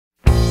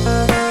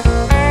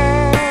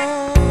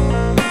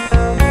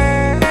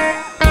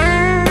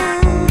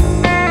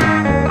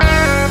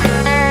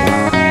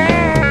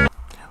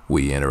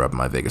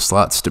Workshop MyVegas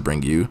Slots to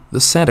bring you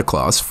the Santa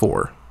Claus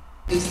 4.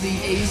 Is the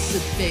Ace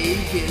of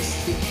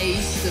Vegas, the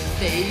Ace of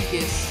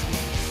Vegas.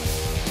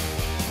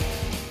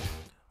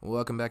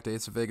 Welcome back to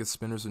Ace of Vegas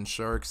Spinners and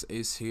Sharks.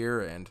 Ace here,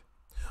 and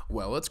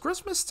well, it's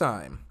Christmas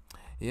time.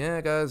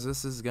 Yeah, guys,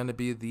 this is going to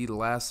be the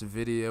last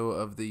video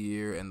of the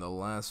year and the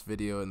last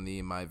video in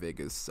the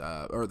MyVegas,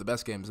 or the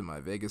best games in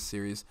MyVegas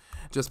series,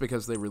 just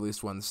because they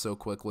released one so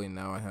quickly.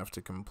 Now I have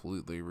to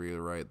completely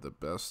rewrite the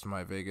best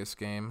MyVegas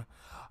game.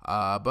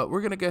 But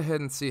we're going to go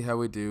ahead and see how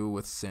we do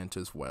with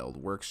Santa's Wild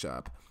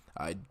Workshop.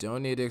 I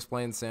don't need to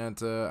explain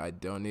Santa. I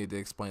don't need to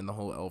explain the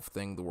whole elf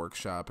thing, the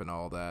workshop, and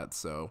all that.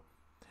 So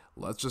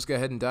let's just go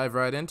ahead and dive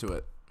right into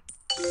it.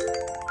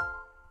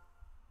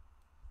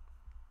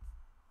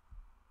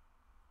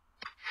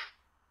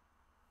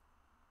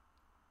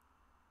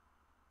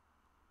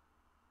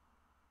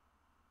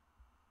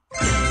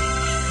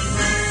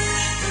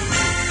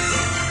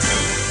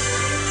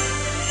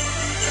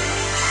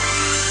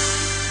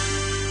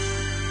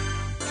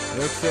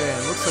 Okay,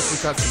 and looks like we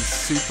got some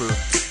super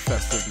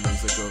festive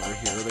music over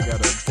here. They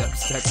got a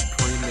dubstep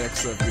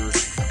premix of your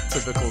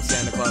typical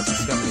Santa Claus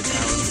is coming to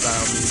town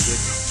style music.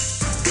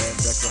 And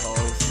deck the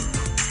halls,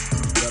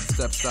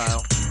 dubstep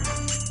style.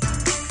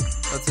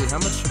 Let's see, how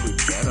much should we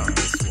bet on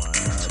this one?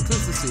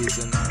 'Tis the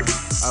season.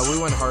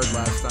 We went hard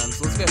last time,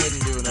 so let's go ahead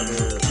and do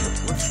another.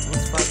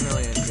 What's 5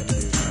 million gonna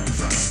do times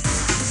 5?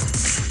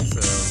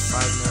 So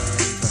 5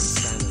 million times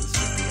 10 is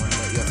 51.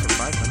 Yeah, so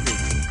 500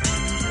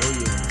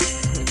 million.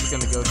 It's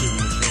gonna go through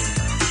the machine.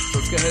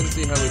 So let's go ahead and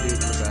see how we do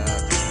with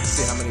that.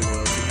 See how many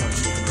loyalty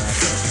points we can rack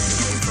up and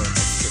get ready for our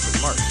next trip in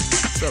March.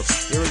 So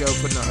here we go,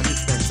 putting 100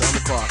 spins on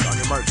the clock. On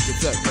your mark, get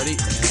set, ready,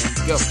 and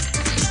go.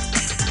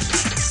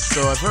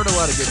 So I've heard a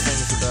lot of good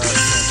things about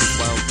Santa's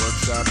Wild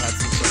Workshop. Had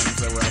some friends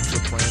that were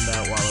actually playing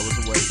that while I was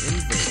away in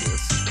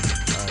Vegas.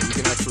 You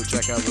can actually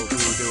check out what we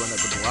were doing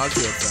at the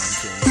Bellagio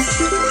Fountain in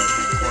the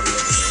right-hand corner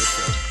over there.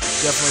 So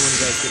definitely when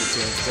you guys get a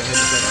chance, go ahead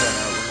and check that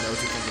out. Let me know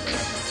what you think of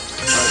that.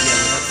 Yeah, we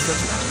had such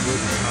a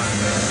good time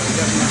there. We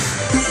got these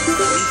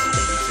space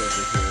babies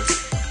over here.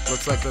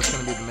 Looks like that's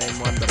going to be the main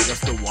one, but I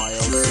guess the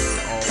wilds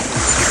are all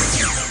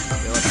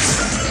they like to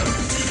stack up.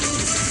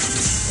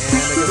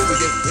 And I guess we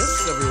get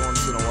gifts every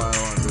once in a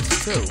while on this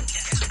too.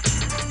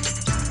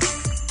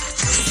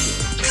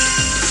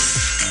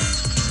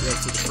 Yeah,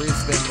 so the free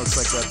spin looks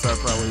like that's our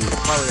probably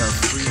our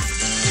free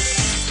spin.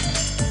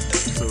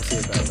 So we'll see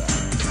about that.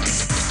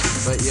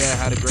 But yeah,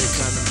 had a great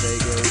time in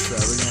Vegas.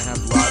 We're gonna have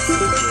lots of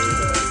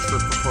great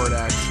trip report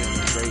action,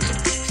 great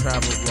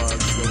travel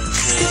vlogs going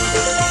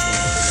forward.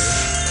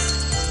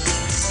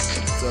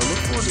 So look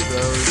forward to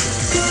those,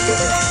 and look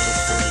forward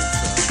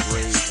to some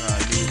great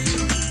new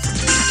views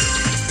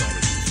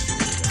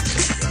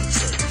and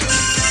some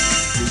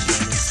new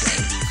gaming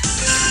strategies.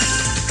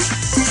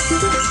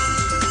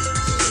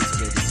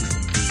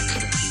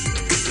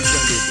 It's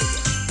gonna be a big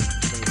one.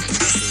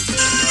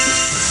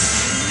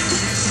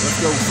 Let's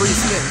go, free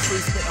spin,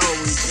 free spin. Oh,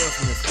 we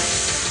just missed it.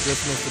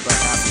 Just missed about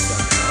half a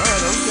second. Alright,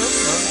 that was good.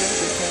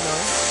 Good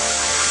 10-9.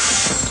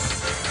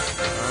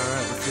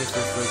 Alright, let's see if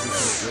this does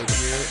something good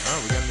here. Oh,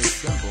 we got a new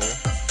symbol.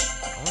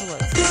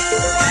 Alright.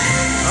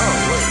 Oh,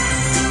 wait.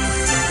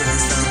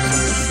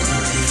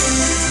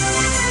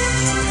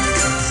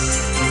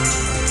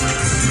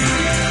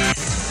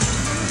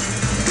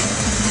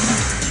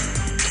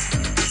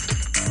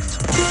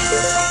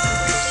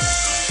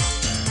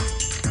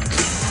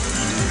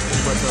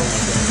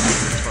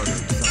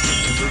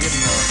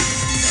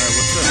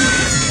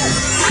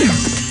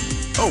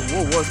 Oh,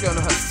 whoa, what's going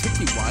on?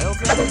 Sticky Wild?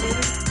 Getting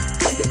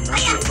 1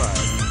 through 5.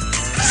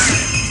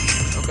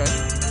 Okay.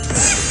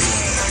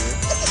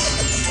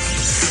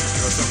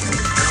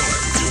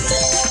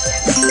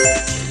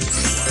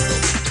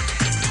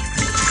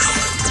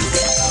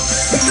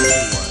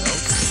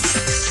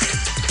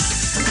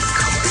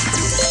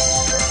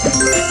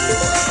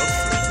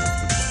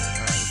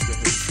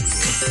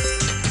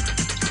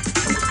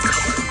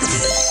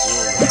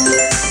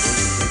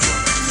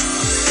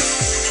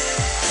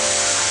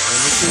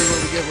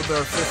 With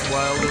our 5th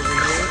wild over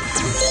here.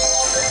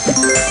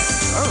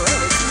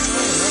 Alright,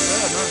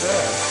 not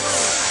bad.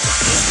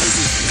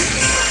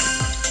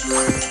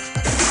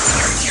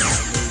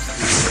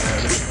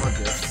 More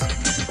gifts.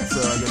 So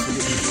I guess we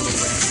get these little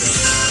random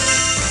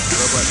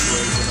robot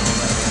twigs and all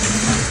that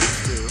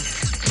too.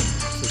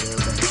 So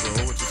they're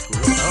bankroll, which is cool.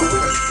 Oh,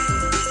 okay.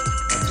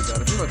 Not too bad.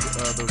 I feel like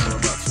those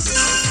robots should be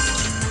nice.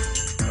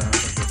 But I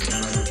think that's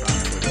what I'm trying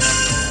to do.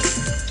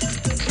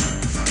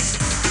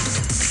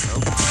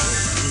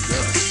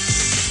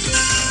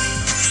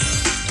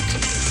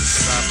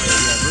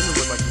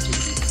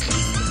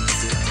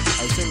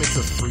 It's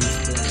a free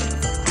spin.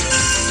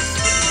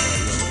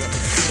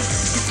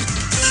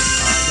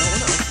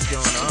 What else is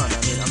going on? I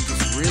mean, I'm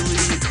just really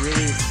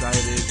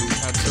excited.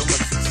 We've had so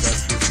much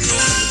success this year. I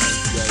want to thank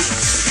you guys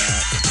all for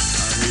that.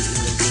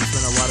 There's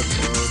been a lot of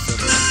growth.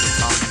 Everyone's been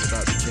talking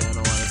about the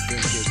channel, and I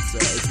think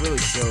it's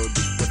really showed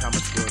with how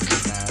much growth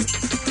we've had.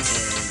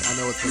 And I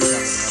know it's been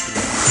coming up and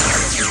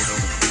down.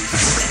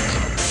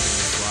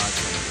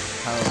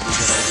 How we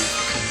get all these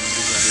things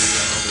ready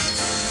and all this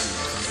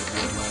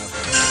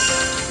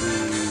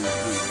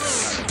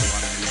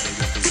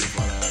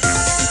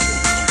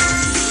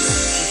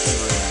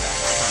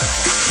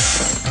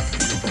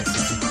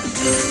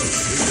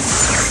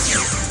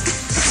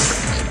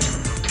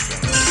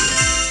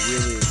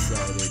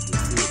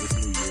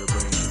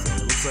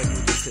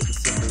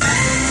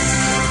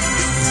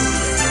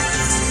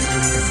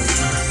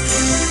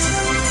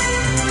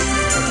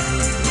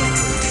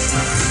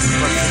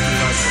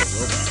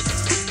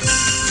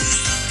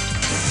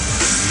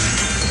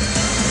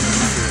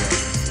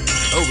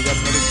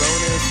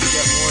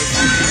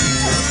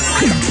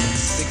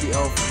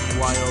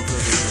wilds over here.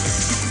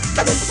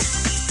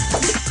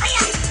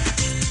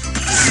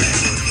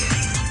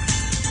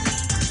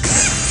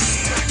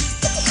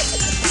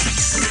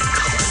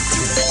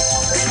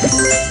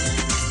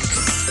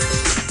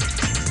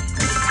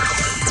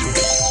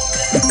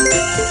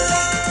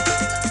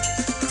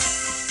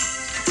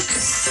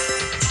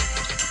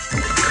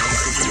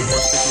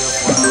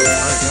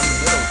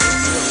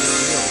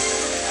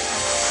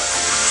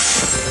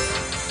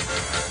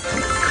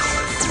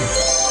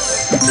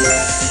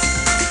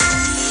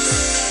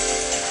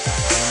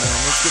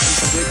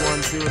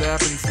 See what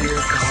happens here.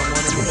 Come on,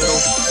 one in the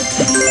middle.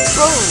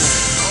 Boom!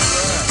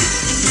 Alright.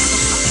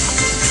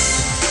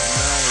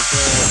 Nice.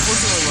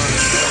 Unfortunately, we're on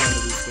the tail end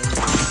of these things.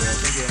 I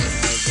think we only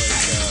have like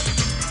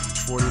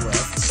 40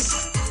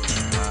 left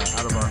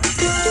out of our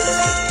 100 here.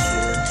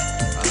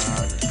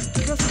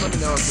 You guys can let me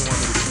know if you want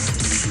me to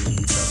continue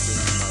doing these testing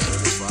in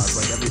MyVegas Slots.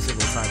 Like every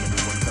single time a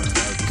new one comes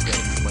out, just get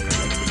to play it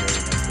like the very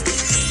next day or the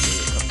same day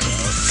it comes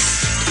out.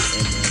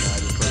 And then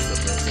I just post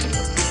up those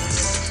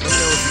videos. Let me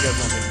know if you guys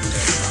want me to do that.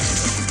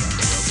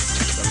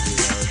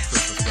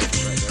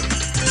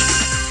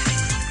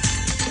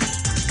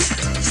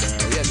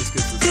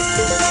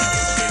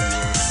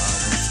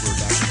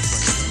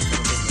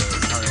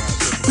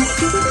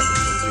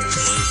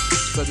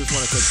 So I just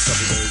want to take a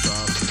couple days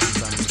off,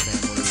 spend time with the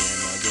family,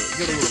 and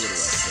get a little bit of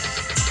rest.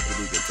 It'll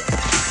be a good time.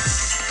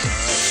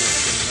 Alright, so let's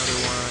get another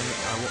one.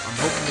 I'm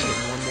hoping to get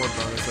one more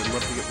bonus. I'd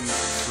love to get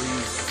these free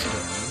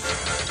spins,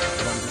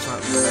 but I'm just not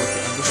really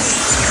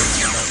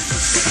looking. I'm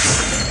just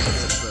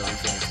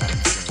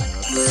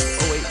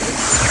oh wait,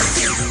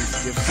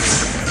 these gifts.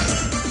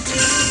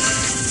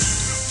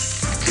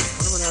 I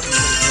wonder what happens when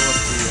I fill up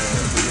the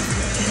gift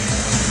bag.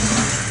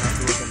 I have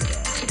to look into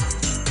that.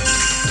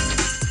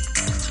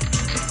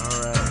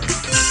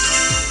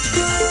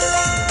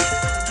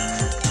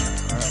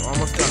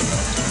 Almost done.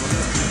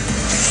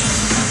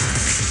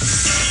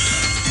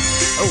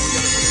 Oh, we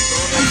got another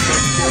bonus.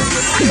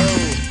 Let's go.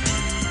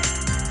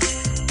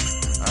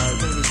 I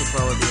think this will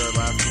probably be our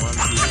last one.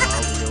 These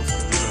wild wheel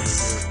spins over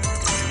here.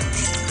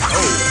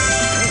 Oh,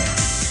 man.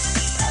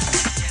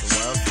 The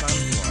wild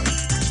times one.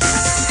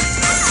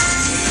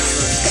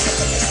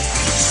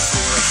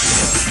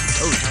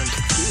 Oh, times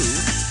two.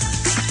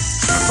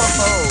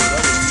 Oh,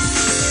 that was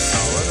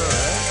solid.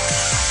 Alright.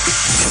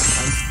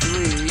 Times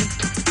three.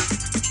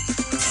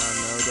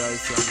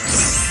 Dice on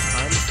that.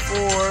 Times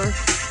four. A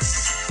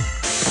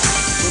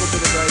little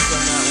bit of dice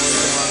on that one.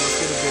 Come on, let's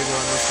get a big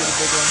one. Let's get a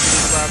big one for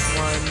this last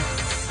one.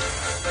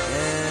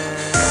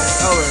 And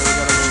oh, wait, we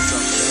got a little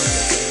something.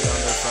 Okay, on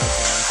those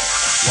 5 times.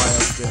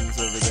 Wild spins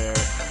over there.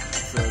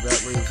 So that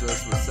leaves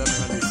us with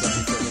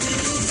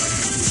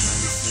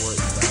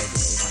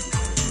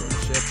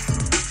 777,894 chips.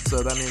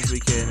 So that means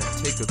we can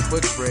take a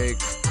quick break,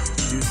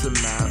 do some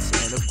maths,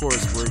 and of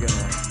course we're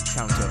gonna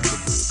count up the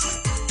booty.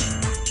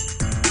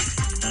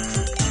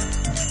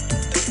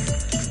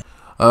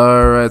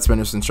 Alright,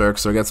 Spinners and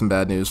Sharks, so I got some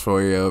bad news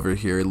for you over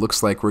here. It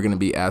looks like we're going to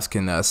be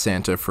asking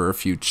Santa for a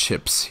few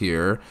chips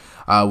here.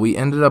 We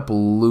ended up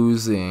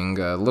losing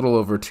a little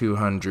over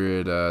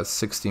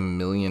 260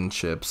 million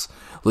chips,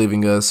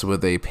 leaving us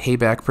with a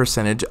payback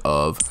percentage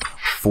of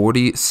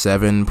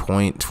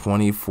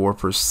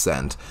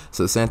 47.24%.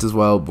 So Santa's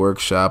Wild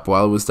Workshop,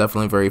 while it was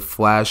definitely very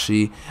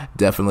flashy,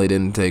 definitely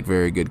didn't take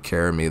very good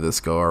care of me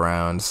this go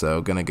around. So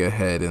gonna go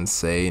ahead and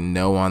say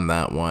no on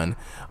that one.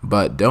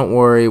 But don't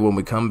worry, when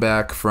we come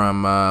back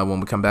from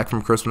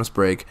Christmas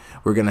break,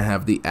 we're gonna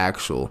have the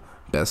actual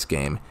best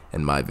game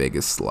in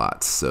MyVegas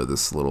Slots. So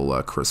this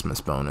little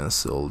Christmas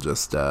bonus will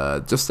just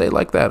stay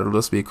like that. It'll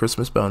just be a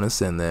Christmas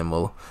bonus, and then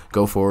we'll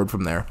go forward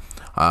from there.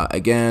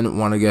 Again,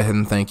 want to go ahead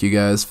and thank you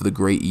guys for the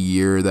great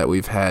year that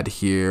we've had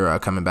here.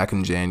 Coming back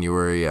in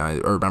January,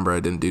 remember I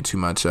didn't do too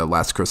much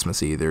last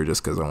Christmas either,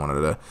 just because I wanted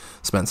to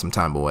spend some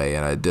time away,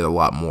 and I did a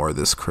lot more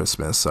this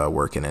Christmas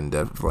working, and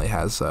definitely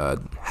has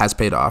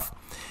paid off.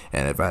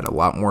 And I've had a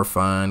lot more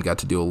fun. Got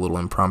to do a little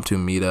impromptu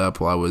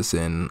meetup while I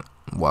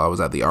was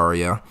at the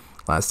Aria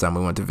last time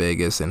we went to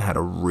Vegas, and had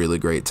a really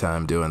great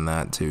time doing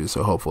that too.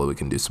 So hopefully we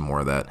can do some more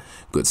of that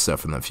good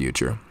stuff in the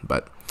future.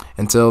 But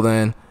until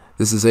then,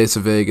 this is Ace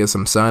of Vegas.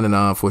 I'm signing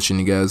off, wishing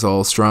you guys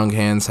all strong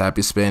hands,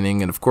 happy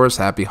spinning, and of course,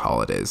 happy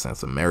holidays.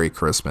 That's a Merry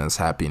Christmas,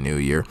 Happy New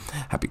Year,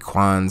 Happy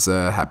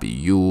Kwanzaa, Happy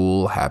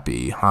Yule,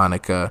 Happy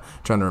Hanukkah.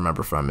 Trying to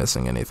remember if I'm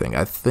missing anything.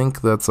 I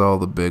think that's all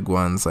the big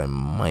ones. I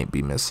might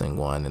be missing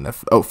one. And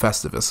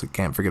Festivus. I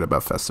can't forget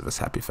about Festivus.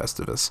 Happy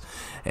Festivus.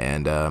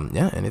 And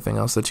yeah, anything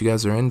else that you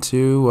guys are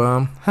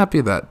into, happy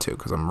of that too,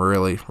 because I'm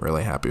really,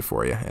 really happy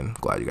for you, and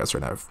glad you guys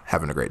are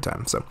having a great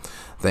time. So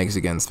thanks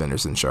again,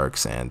 Spinners and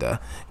Sharks, and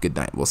good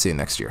night. We'll see you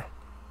next year.